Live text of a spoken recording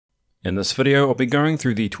In this video, I'll be going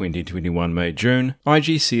through the 2021 May-June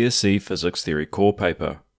IGCSE Physics Theory core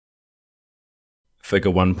paper. Figure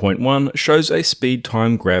 1.1 shows a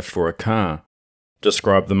speed-time graph for a car.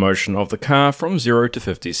 Describe the motion of the car from 0 to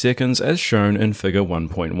 50 seconds as shown in Figure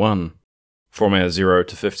 1.1. From our 0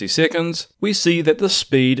 to 50 seconds, we see that the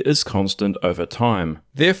speed is constant over time,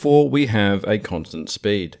 therefore we have a constant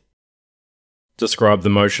speed. Describe the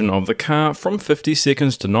motion of the car from 50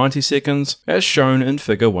 seconds to 90 seconds as shown in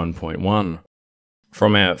Figure 1.1.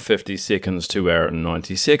 From our 50 seconds to our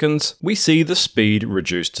 90 seconds, we see the speed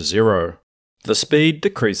reduced to 0. The speed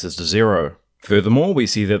decreases to 0. Furthermore, we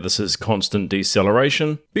see that this is constant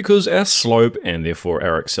deceleration because our slope and therefore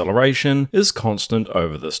our acceleration is constant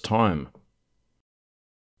over this time.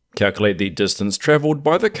 Calculate the distance travelled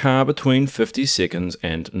by the car between 50 seconds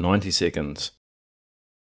and 90 seconds.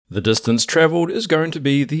 The distance travelled is going to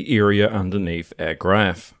be the area underneath our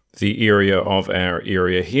graph. The area of our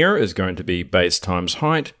area here is going to be base times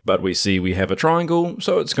height, but we see we have a triangle,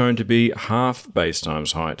 so it's going to be half base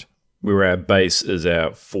times height, where our base is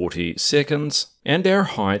our 40 seconds, and our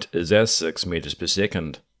height is our 6 meters per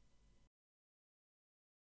second.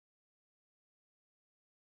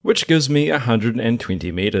 Which gives me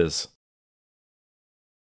 120 meters.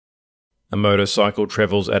 A motorcycle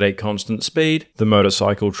travels at a constant speed. The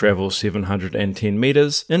motorcycle travels 710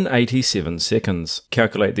 meters in 87 seconds.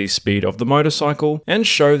 Calculate the speed of the motorcycle and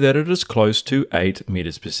show that it is close to 8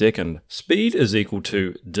 meters per second. Speed is equal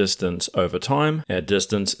to distance over time. Our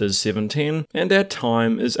distance is 710 and our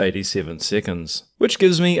time is 87 seconds, which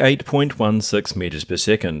gives me 8.16 meters per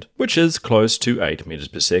second, which is close to 8 meters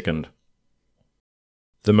per second.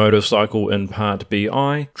 The motorcycle in part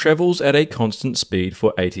BI travels at a constant speed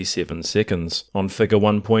for 87 seconds. On Figure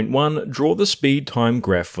 1.1, draw the speed time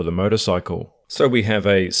graph for the motorcycle. So we have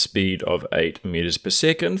a speed of 8 meters per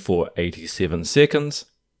second for 87 seconds,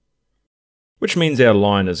 which means our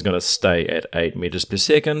line is going to stay at 8 meters per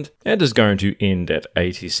second and is going to end at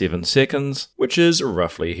 87 seconds, which is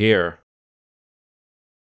roughly here.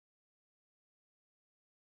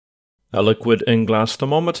 A liquid in-glass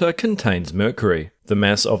thermometer contains mercury. The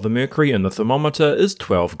mass of the mercury in the thermometer is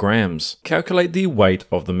 12 grams. Calculate the weight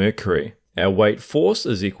of the mercury. Our weight force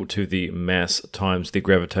is equal to the mass times the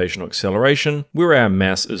gravitational acceleration, where our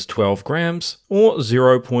mass is 12 grams, or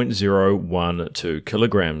 0.012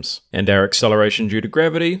 kilograms. And our acceleration due to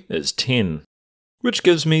gravity is 10, which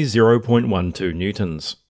gives me 0.12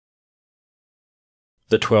 newtons.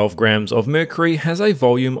 The 12 grams of mercury has a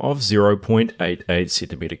volume of 0.88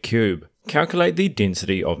 cm cube. Calculate the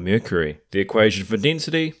density of mercury. The equation for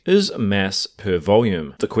density is mass per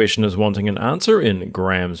volume. The question is wanting an answer in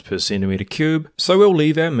grams per centimeter cube, so we'll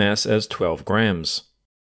leave our mass as 12 grams,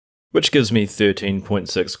 which gives me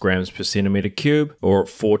 13.6 grams per centimeter cube, or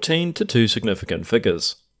 14 to 2 significant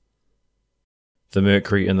figures. The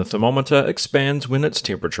mercury in the thermometer expands when its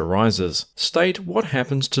temperature rises. State what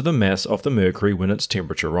happens to the mass of the mercury when its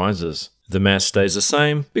temperature rises. The mass stays the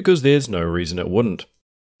same because there's no reason it wouldn't.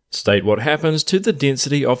 State what happens to the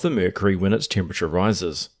density of the mercury when its temperature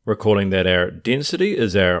rises. Recalling that our density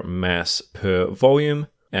is our mass per volume,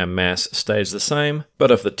 our mass stays the same,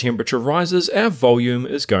 but if the temperature rises, our volume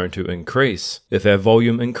is going to increase. If our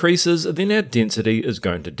volume increases, then our density is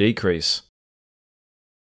going to decrease.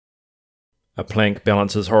 A plank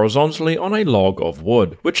balances horizontally on a log of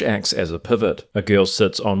wood, which acts as a pivot. A girl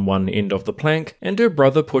sits on one end of the plank, and her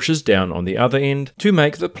brother pushes down on the other end to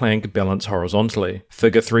make the plank balance horizontally.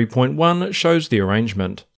 Figure 3.1 shows the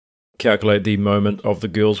arrangement. Calculate the moment of the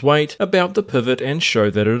girl's weight about the pivot and show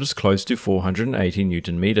that it is close to 480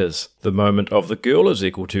 Newton meters. The moment of the girl is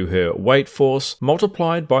equal to her weight force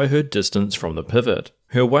multiplied by her distance from the pivot.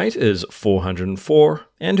 Her weight is 404,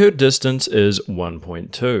 and her distance is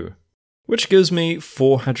 1.2. which gives me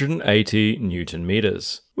 480 Newton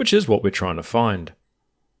meters, which is what we're trying to find.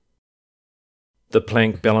 The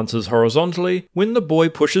plank balances horizontally when the boy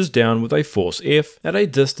pushes down with a force F at a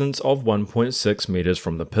distance of 1.6 meters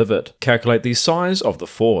from the pivot. Calculate the size of the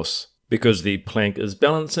force. Because the plank is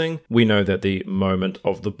balancing, we know that the moment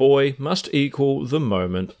of the boy must equal the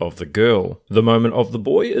moment of the girl. The moment of the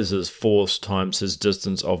boy is his force times his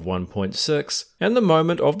distance of 1.6, and the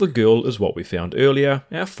moment of the girl is what we found earlier,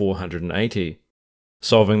 our 480.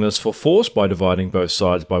 Solving this for force by dividing both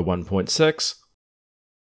sides by 1.6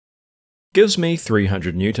 gives me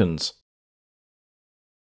 300 newtons.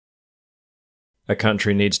 A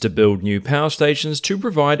country needs to build new power stations to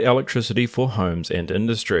provide electricity for homes and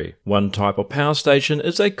industry. One type of power station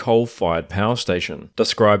is a coal-fired power station.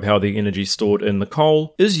 Describe how the energy stored in the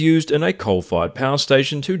coal is used in a coal-fired power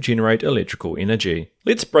station to generate electrical energy.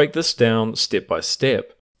 Let's break this down step by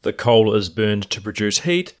step. The coal is burned to produce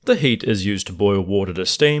heat, the heat is used to boil water to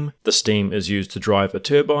steam, the steam is used to drive a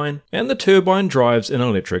turbine, and the turbine drives an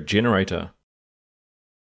electric generator.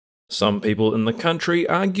 Some people in the country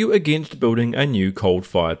argue against building a new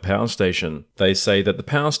coal-fired power station. They say that the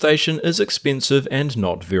power station is expensive and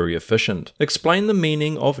not very efficient. Explain the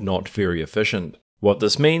meaning of not very efficient. What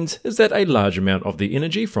this means is that a large amount of the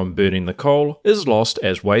energy from burning the coal is lost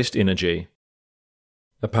as waste energy.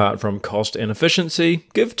 Apart from cost and efficiency,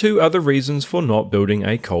 give 2 other reasons for not building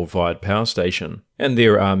a coal-fired power station. And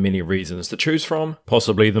there are many reasons to choose from.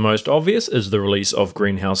 Possibly the most obvious is the release of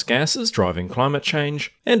greenhouse gases driving climate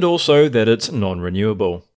change, and also that it's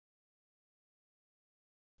non-renewable.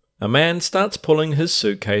 A man starts pulling his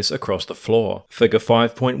suitcase across the floor. Figure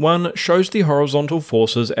 5.1 shows the horizontal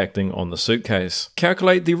forces acting on the suitcase.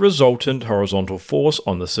 Calculate the resultant horizontal force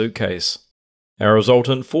on the suitcase. Our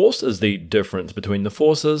resultant force is the difference between the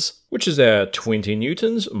forces, which is our 20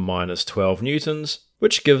 newtons minus 12 newtons,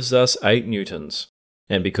 which gives us 8 newtons.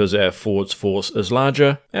 And because our forwards force is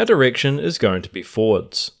larger, our direction is going to be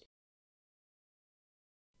forwards.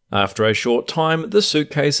 After a short time, the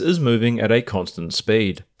suitcase is moving at a constant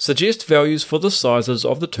speed. Suggest values for the sizes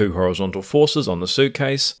of the 2 horizontal forces on the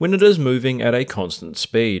suitcase when it is moving at a constant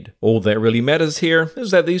speed. All that really matters here is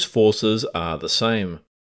that these forces are the same.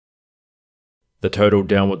 The total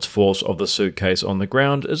downwards force of the suitcase on the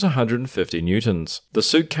ground is 150 newtons. The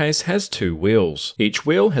suitcase has 2 wheels. Each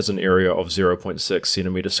wheel has an area of 0.6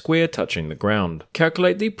 cm square touching the ground.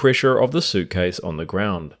 Calculate the pressure of the suitcase on the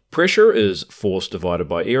ground. Pressure is force divided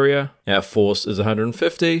by area. Our force is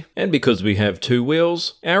 150, and because we have 2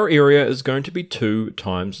 wheels, our area is going to be 2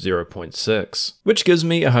 times 0.6, which gives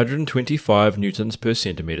me 125 newtons per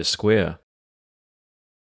centimeter square.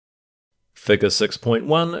 Figure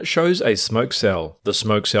 6.1 shows a smoke cell. The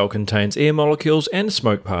smoke cell contains air molecules and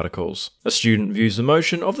smoke particles. A student views the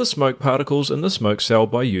motion of the smoke particles in the smoke cell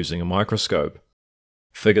by using a microscope.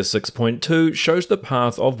 Figure 6.2 shows the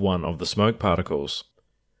path of one of the smoke particles.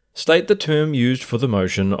 State the term used for the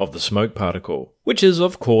motion of the smoke particle, which is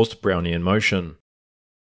of course Brownian motion.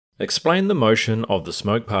 Explain the motion of the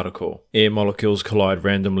smoke particle. Air molecules collide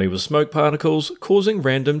randomly with smoke particles, causing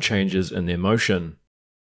random changes in their motion.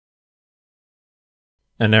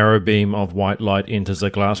 A narrow beam of white light enters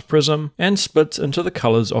a glass prism and splits into the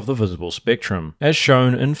colors of the visible spectrum, as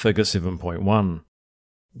shown in Figure 7.1.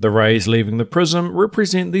 The rays leaving the prism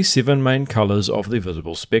represent the 7 main colors of the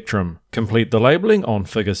visible spectrum. Complete the labeling on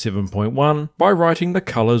Figure 7.1 by writing the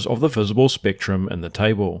colors of the visible spectrum in the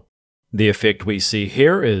table. The effect we see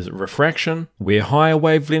here is refraction, where higher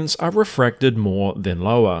wavelengths are refracted more than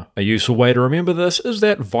lower. A useful way to remember this is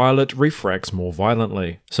that violet refracts more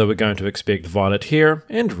violently, so we're going to expect violet here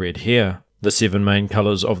and red here. The 7 main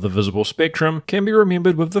colors of the visible spectrum can be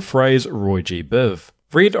remembered with the phrase Roy G. Biv: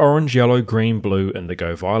 red, orange, yellow, green, blue,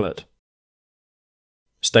 indigo, violet.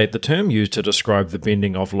 State the term used to describe the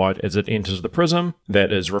bending of light as it enters the prism,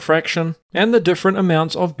 that is refraction, and the different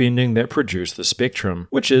amounts of bending that produce the spectrum,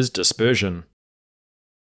 which is dispersion.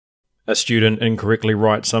 A student incorrectly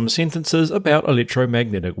writes some sentences about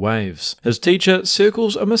electromagnetic waves. His teacher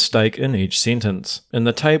circles a mistake in each sentence. In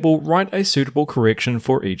the table, write a suitable correction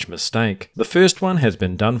for each mistake. The first one has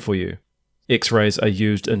been done for you. X-rays are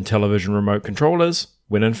used in television remote controllers,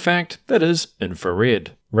 when in fact that is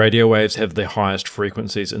infrared. Radio waves have the highest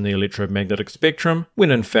frequencies in the electromagnetic spectrum,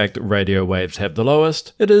 when in fact radio waves have the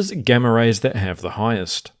lowest. It is gamma rays that have the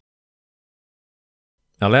highest.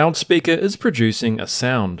 A loudspeaker is producing a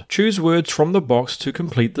sound. Choose words from the box to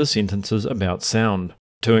complete the sentences about sound.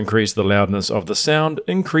 To increase the loudness of the sound,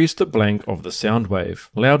 increase the blank of the sound wave.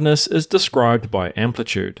 Loudness is described by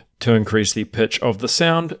amplitude. To increase the pitch of the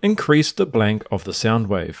sound, increase the blank of the sound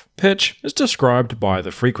wave. Pitch is described by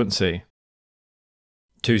the frequency.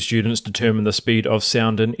 2 students determine the speed of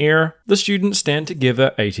sound in air. The students stand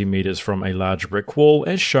together 80 meters from a large brick wall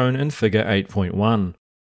as shown in Figure 8.1.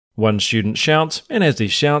 One student shouts, and as he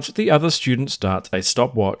shouts, the other student starts a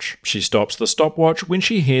stopwatch. She stops the stopwatch when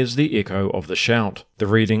she hears the echo of the shout. The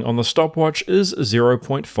reading on the stopwatch is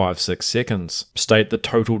 0.56 seconds. State the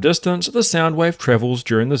total distance the sound wave travels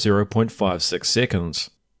during the 0.56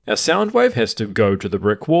 seconds. Our sound wave has to go to the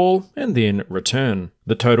brick wall and then return.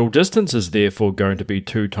 The total distance is therefore going to be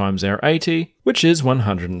 2 times our 80, which is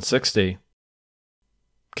 160.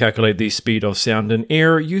 Calculate the speed of sound in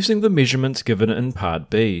air using the measurements given in Part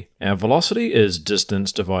B. Our velocity is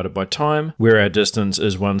distance divided by time, where our distance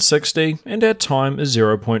is 160 and our time is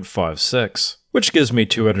 0.56, which gives me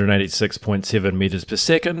 286.7 meters per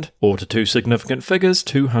second, or to 2 significant figures,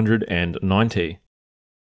 290.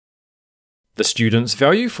 The student's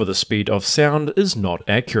value for the speed of sound is not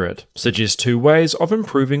accurate. Suggest two ways of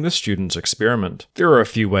improving the student's experiment. There are a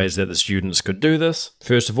few ways that the students could do this.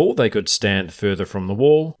 First of all, they could stand further from the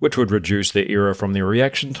wall, which would reduce their error from their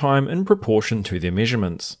reaction time in proportion to their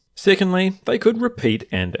measurements. Secondly, they could repeat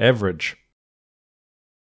and average.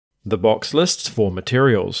 The box lists 4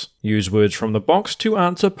 materials. Use words from the box to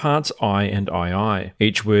answer parts I and II.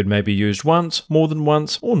 Each word may be used once, more than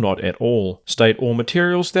once, or not at all. State all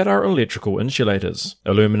materials that are electrical insulators.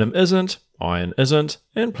 Aluminum isn't, iron isn't,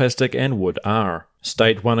 and plastic and wood are.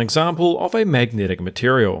 State one example of a magnetic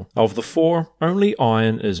material. Of the 4, only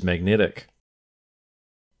iron is magnetic.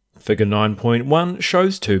 Figure 9.1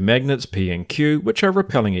 shows two magnets P and Q which are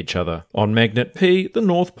repelling each other. On magnet P, the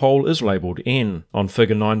north pole is labelled N. On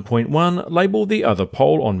figure 9.1, label the other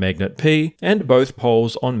pole on magnet P and both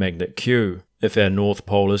poles on magnet Q. If our north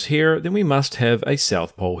pole is here, then we must have a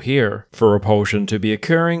south pole here. For repulsion to be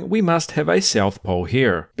occurring, we must have a south pole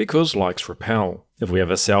here, because likes repel. If we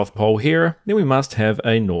have a south pole here, then we must have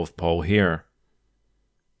a north pole here.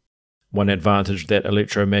 One advantage that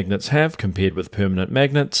electromagnets have compared with permanent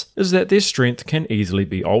magnets is that their strength can easily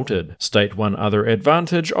be altered. State one other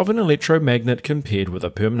advantage of an electromagnet compared with a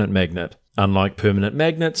permanent magnet. Unlike permanent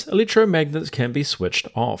magnets, electromagnets can be switched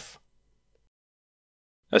off.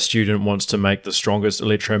 A student wants to make the strongest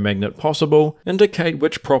electromagnet possible, indicate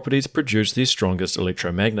which properties produce the strongest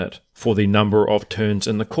electromagnet. For the number of turns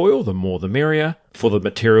in the coil, the more the merrier. For the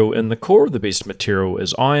material in the core, the best material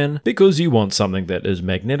is iron, because you want something that is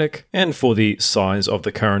magnetic. And for the size of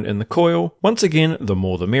the current in the coil, once again, the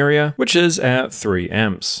more the merrier, which is at 3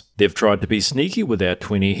 amps. They've tried to be sneaky with our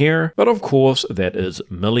 20 here, but of course that is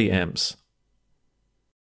milliamps.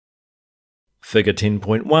 Figure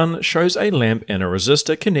 10.1 shows a lamp and a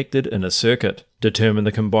resistor connected in a circuit. Determine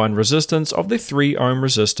the combined resistance of the 3 ohm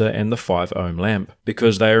resistor and the 5 ohm lamp.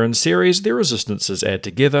 Because they are in series, their resistances add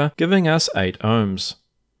together, giving us 8 ohms.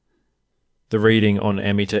 The reading on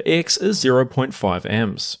ammeter X is 0.5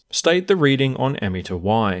 amps. State the reading on ammeter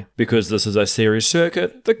Y. Because this is a series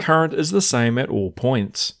circuit, the current is the same at all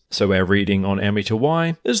points. So our reading on ammeter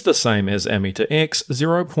Y is the same as ammeter X,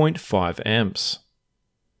 0.5 amps.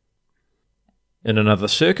 In another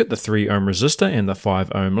circuit, the 3 ohm resistor and the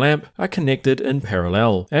 5 ohm lamp are connected in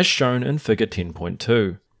parallel, as shown in figure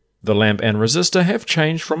 10.2. The lamp and resistor have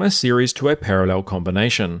changed from a series to a parallel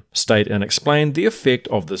combination. State and explain the effect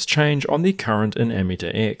of this change on the current in ammeter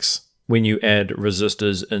X. When you add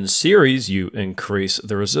resistors in series, you increase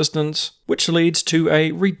the resistance, which leads to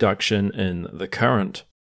a reduction in the current.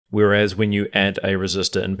 Whereas when you add a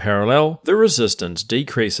resistor in parallel, the resistance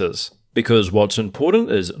decreases. Because what's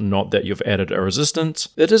important is not that you've added a resistance,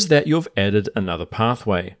 it is that you've added another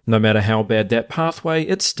pathway. No matter how bad that pathway,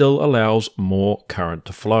 it still allows more current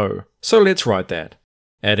to flow. So let's write that.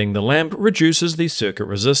 Adding the lamp reduces the circuit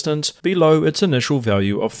resistance below its initial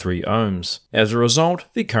value of 3 ohms. As a result,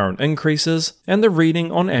 the current increases, and the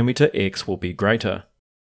reading on ammeter X will be greater.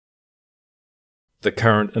 The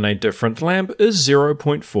current in a different lamp is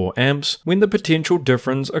 0.4 amps when the potential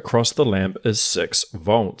difference across the lamp is 6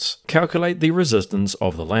 volts. Calculate the resistance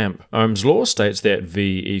of the lamp. Ohm's law states that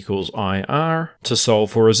V equals IR. To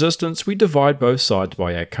solve for resistance, we divide both sides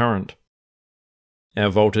by our current.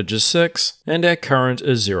 Our voltage is 6 and our current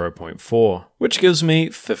is 0.4, which gives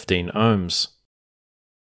me 15 ohms.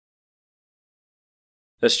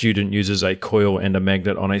 A student uses a coil and a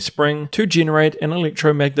magnet on a spring to generate an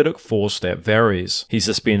electromagnetic force that varies. He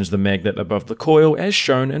suspends the magnet above the coil as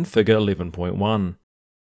shown in figure 11.1.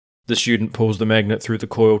 The student pulls the magnet through the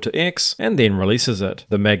coil to X and then releases it.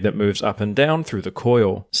 The magnet moves up and down through the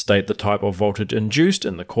coil. State the type of voltage induced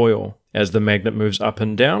in the coil. As the magnet moves up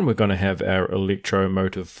and down, we're going to have our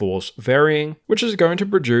electromotive force varying, which is going to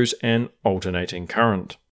produce an alternating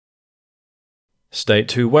current. State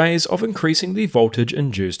 2 ways of increasing the voltage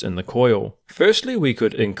induced in the coil. Firstly, we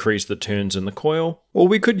could increase the turns in the coil, or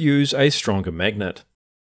we could use a stronger magnet.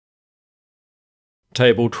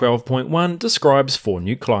 Table 12.1 describes 4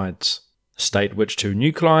 nuclides. State which 2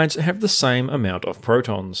 nuclides have the same amount of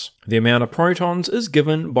protons. The amount of protons is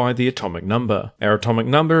given by the atomic number. Our atomic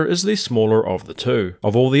number is the smaller of the 2.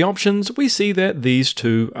 Of all the options, we see that these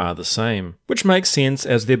 2 are the same, which makes sense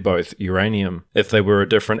as they're both uranium. If they were a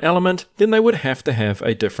different element, then they would have to have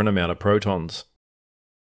a different amount of protons.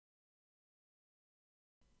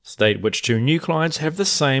 State which 2 nuclides have the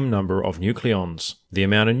same number of nucleons. The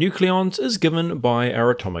amount of nucleons is given by our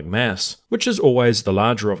atomic mass, which is always the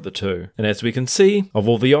larger of the 2. And as we can see, of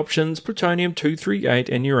all the options, plutonium-238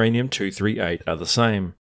 and uranium-238 are the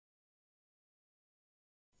same.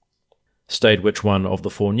 State which one of the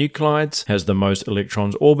 4 nuclides has the most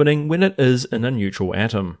electrons orbiting when it is in a neutral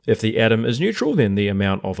atom. If the atom is neutral, then the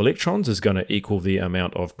amount of electrons is going to equal the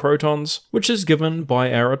amount of protons, which is given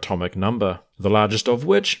by our atomic number, the largest of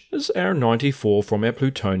which is our 94 from our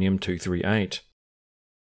plutonium-238.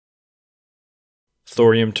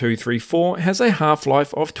 Thorium-234 has a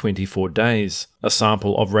half-life of 24 days. A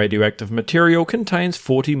sample of radioactive material contains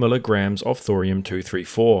 40 mg of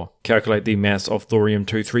thorium-234. Calculate the mass of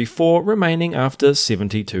thorium-234 remaining after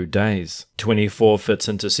 72 days. 24 fits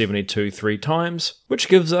into 72 3 times, which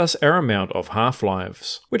gives us our amount of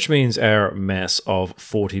half-lives, which means our mass of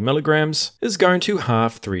 40 mg is going to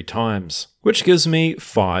half 3 times, which gives me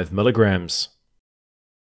 5 mg.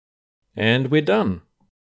 And we're done.